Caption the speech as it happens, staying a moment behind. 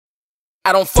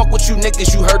I don't fuck with you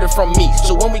niggas, you heard it from me.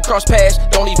 So when we cross paths,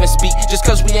 don't even speak. Just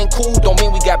cause we ain't cool, don't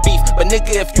mean we got beef. But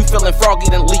nigga, if you feeling froggy,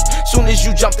 then leap. Soon as you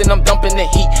jump, then I'm dumping the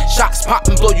heat. Shots pop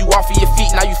and blow you off of your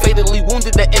feet. Now you fatally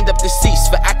wounded to end up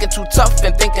deceased. For acting too tough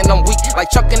and thinking I'm weak.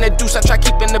 Like chucking the deuce, I try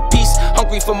keeping the peace.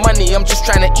 Hungry for money, I'm just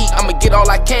trying to eat. I'ma get all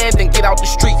I can, then get out the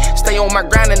street. Stay on my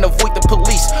grind and avoid the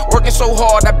police. Working so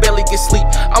hard, I barely get sleep.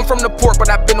 I'm from the port,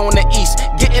 but I've been on the east.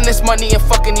 Getting this money and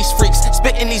fucking these freaks.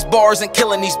 Spitting these bars and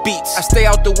killing these beats. I stay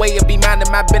out the way and be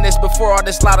minding my business. Before all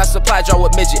this loud, I supplied y'all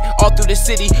with midget. All through the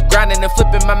city, grinding and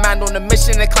flipping my mind on the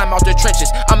mission and climb out the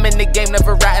trenches. I'm in the game,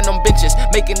 never riding on benches.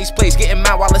 Making these plays, getting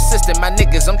mine while assisting my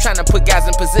niggas. I'm trying to put guys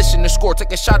in position to score.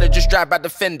 Take a shot or just drive by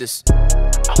defenders.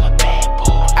 I'm a bad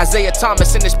boy. Isaiah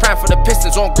Thomas in his prime for the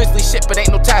Pistons. On grizzly shit, but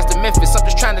ain't no ties to Memphis. I'm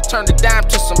just trying to turn the dime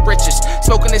to some riches.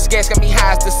 Smoking this gas got me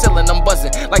high as the ceiling. I'm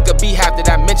buzzing like a beehive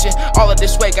that I mentioned. All of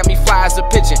this way got me fly as a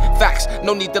pigeon. Facts,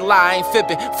 no need to lie, I ain't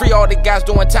fibbing. Free all the guys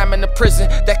doing time in the prison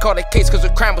that caught a case cause a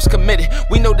crime was committed.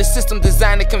 We know the system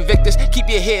designed to convict us. Keep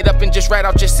your head up and just write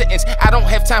out your sentence. I don't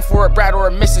have time for a bride or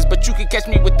a missus, but you can catch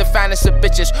me with the finest of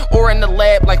bitches. Or in the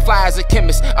lab like F.l.y as a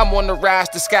chemist. I'm on the rise,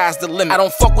 the sky's the limit. I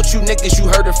don't fuck with you niggas, you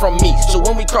heard it from me. So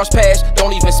when we cross paths,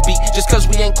 don't even speak. Just cause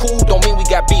we ain't cool, don't mean we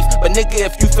got beef. But nigga,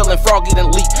 if you feeling froggy,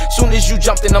 then leap. Soon as you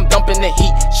jump, then I'm dumping the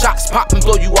heat. Shots pop and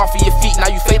blow you off of your feet. Now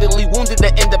you fatally wounded to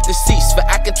end up deceased. For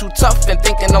acting too tough and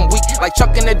thinking I'm weak. Like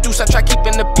chucking the deuce, I try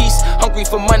keeping the peace. Hungry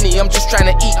for money, I'm just trying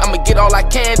to eat. I'ma get all I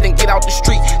can, then get out the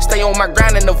street. Stay on my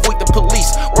grind and avoid the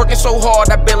police. Working so hard,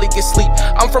 I barely get sleep.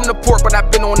 I'm from the port, but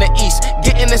I've been on the east.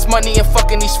 Getting this money and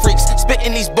fucking these freaks.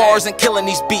 Spitting these bars and killing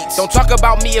these beats. Don't talk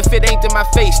about me if it ain't in my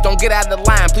face. Don't get out of the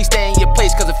line, please stay in your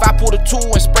place. Cause if I pull the tool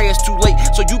and spray, it's too late.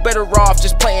 So you better off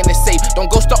just playing it safe.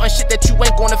 Don't go starting shit that you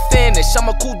ain't gonna finish. I'm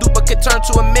a cool dude but could turn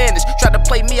to a menace. Try to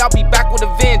play me, I'll be back with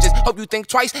a vengeance. Hope you think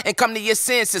twice and come to your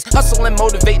senses. Hustle and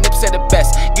motivate, Nips at the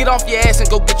best. Get off your ass and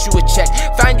go get you a check.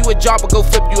 Find you a job or go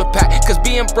flip you a pack. Cause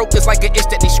being broke is like an itch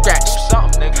that they scratch.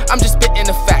 I'm just spitting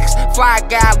the facts. Fly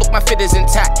guy, look, my fit is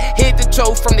intact. Head to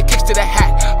toe, from the kicks to the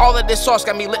hat. All of this sauce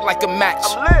got me lit like a match.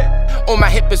 On my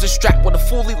hip is a strap with a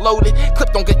fully loaded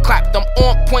clip, don't get clapped. I'm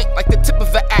on point like the tip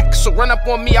of an axe. So run up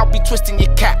on me, I'll be twisting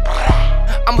your cap.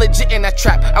 I'm legit in that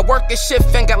trap. I work a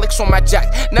shift and got licks on my jack.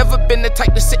 Never been the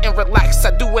type to sit and relax.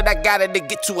 I do what I gotta to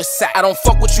get to a sack. I don't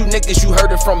fuck with you niggas, you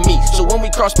heard it from me. So when we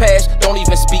cross paths, don't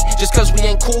even speak. Just cause we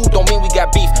ain't cool, don't mean we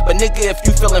got beef. But nigga, if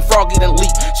you feeling froggy, then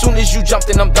leap. Soon as you jump,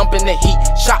 then I'm dumping the heat.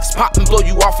 Shots pop and blow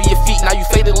you off of your feet. Now you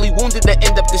fatally wounded to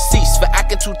end up deceased. For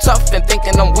acting too tough and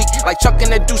thinking I'm weak. Like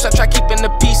chucking the deuce, I try keeping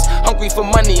the peace. Hungry for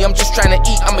money, I'm just trying to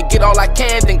eat. I'ma get all I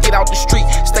can, then get out the street.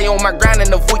 Stay on my grind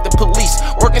and avoid the police.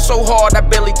 Working so hard, I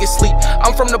barely get sleep.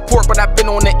 I'm from the port, but I've been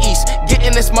on the east.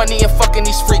 Getting this money and fucking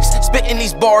these freaks. Spitting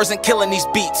these bars and killing these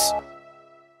beats.